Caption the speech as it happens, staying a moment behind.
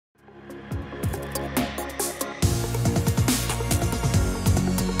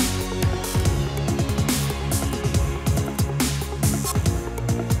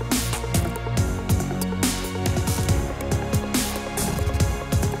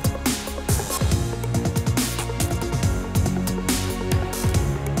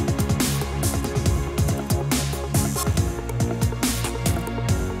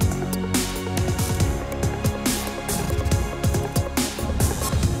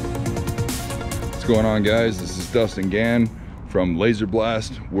going on, guys? This is Dustin Gann from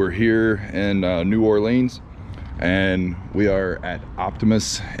Cyberblast. We're here in New Orleans and we are at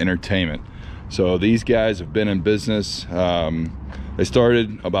Optimus Entertainment. So these guys have been in business. They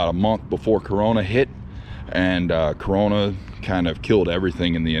started about a month before Corona hit, and Corona kind of killed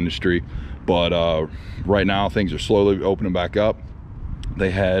everything in the industry. But right now things are slowly opening back up.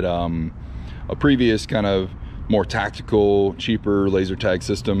 They had a previous kind of more tactical, cheaper laser tag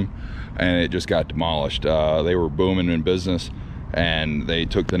system, and it just got demolished. They were booming in business, and they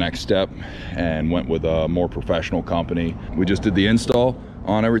took the next step and went with a more professional company. We just did the install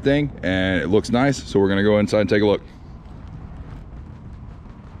on everything and it looks nice, so we're gonna go inside and take a look.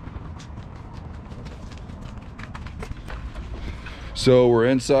 So we're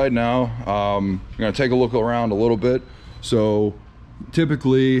inside now. I'm gonna take a look around a little bit. So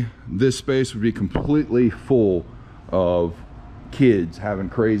typically this space would be completely full of kids having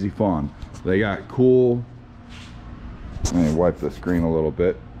crazy fun. They got cool, let me wipe the screen a little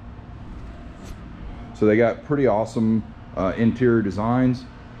bit. So they got pretty awesome interior designs.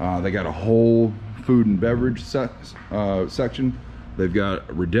 They got a whole food and beverage section. They've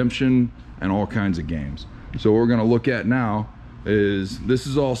got redemption and all kinds of games. So what we're gonna look at now is, this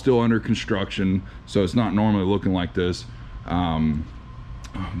is all still under construction, so it's not normally looking like this.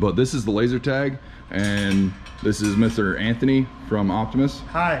 But this is the laser tag, and this is Mr. Anthony from Optimus.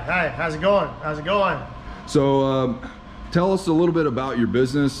 Hi, how's it going? How's it going? So tell us a little bit about your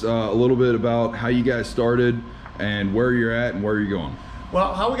business, a little bit about how you guys started and where you're at and where you're going.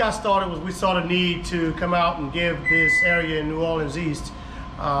 Well, how we got started was we saw the need to come out and give this area in New Orleans East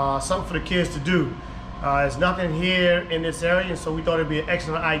something for the kids to do. There's nothing here in this area, and so we thought it'd be an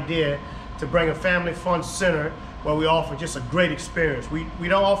excellent idea to bring a family fun center where we offer just a great experience. We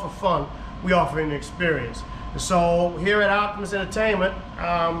don't offer fun, we offer an experience. And so here at Optimus Entertainment,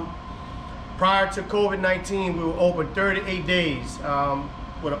 prior to COVID-19, we were open 38 days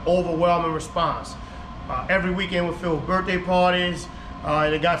with an overwhelming response. Every weekend we filled birthday parties.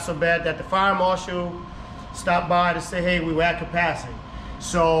 It got so bad that the fire marshal stopped by to say, hey, we were at capacity.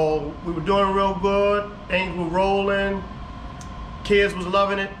 So we were doing real good, things were rolling, kids was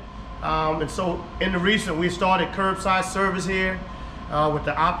loving it. And so in the recent, we started curbside service here with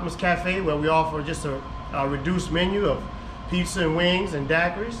the Optimus Cafe, where we offer just a reduced menu of pizza and wings and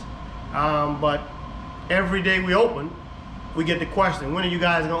daiquiris. But every day we open, we get the question, when are you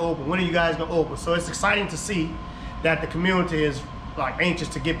guys gonna open? When are you guys gonna open? So it's exciting to see that the community is like anxious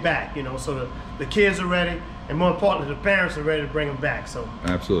to get back, you know, so the kids are ready, and more importantly, the parents are ready to bring them back. So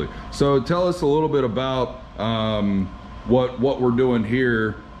absolutely. So tell us a little bit about what we're doing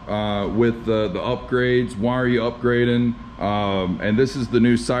here with the upgrades. Why are you upgrading? And this is the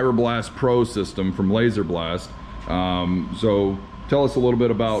new Cyberblast Pro system from Cyberblast. So tell us a little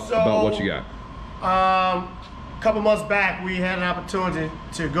bit about what you got. A couple months back, we had an opportunity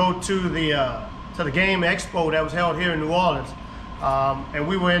to go to the Game Expo that was held here in New Orleans, and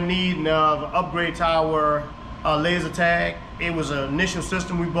we were in need of an upgrade to our laser tag. It was an initial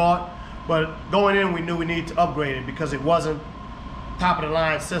system we bought, but going in, we knew we needed to upgrade it because it wasn't top of the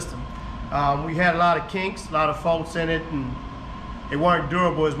line system. We had a lot of kinks, a lot of faults in it, and it weren't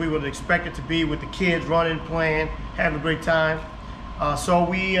durable as we would expect it to be with the kids running, playing, having a great time. So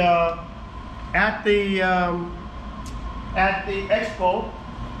we at the expo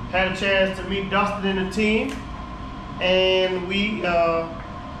had a chance to meet Dustin and the team, and we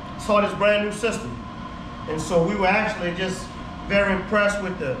saw this brand new system. And so we were actually just very impressed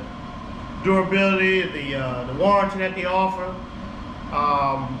with the durability, the warranty that they offer.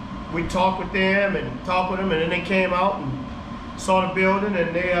 We talked with them and then they came out and saw the building,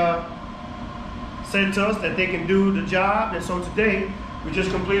 and they said to us that they can do the job. And so today we just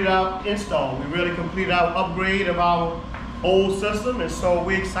completed our install. We really completed our upgrade of our old system, and so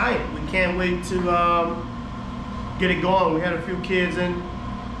we're excited. We can't wait to get it going. We had a few kids in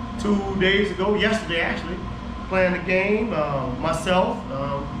 2 days ago, yesterday actually, playing the game. Myself,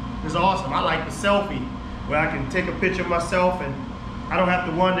 it's awesome. I like the selfie where I can take a picture of myself and I don't have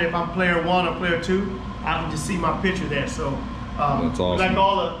to wonder if I'm player 1 or player 2. I can just see my picture there. So that's awesome. Like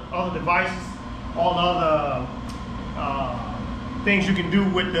all the other devices, all the other things you can do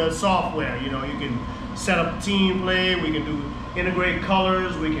with the software. You know, you can set up team play, we can do integrate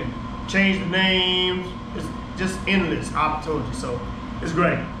colors, we can change the names. It's just endless opportunity, so it's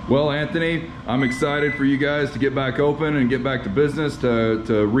great. Well, Anthony, I'm excited for you guys to get back open and get back to business, to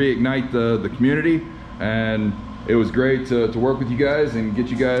reignite the community, and it was great to work with you guys and get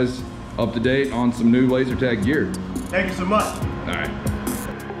you guys up to date on some new laser tag gear. Thank you so much. All right.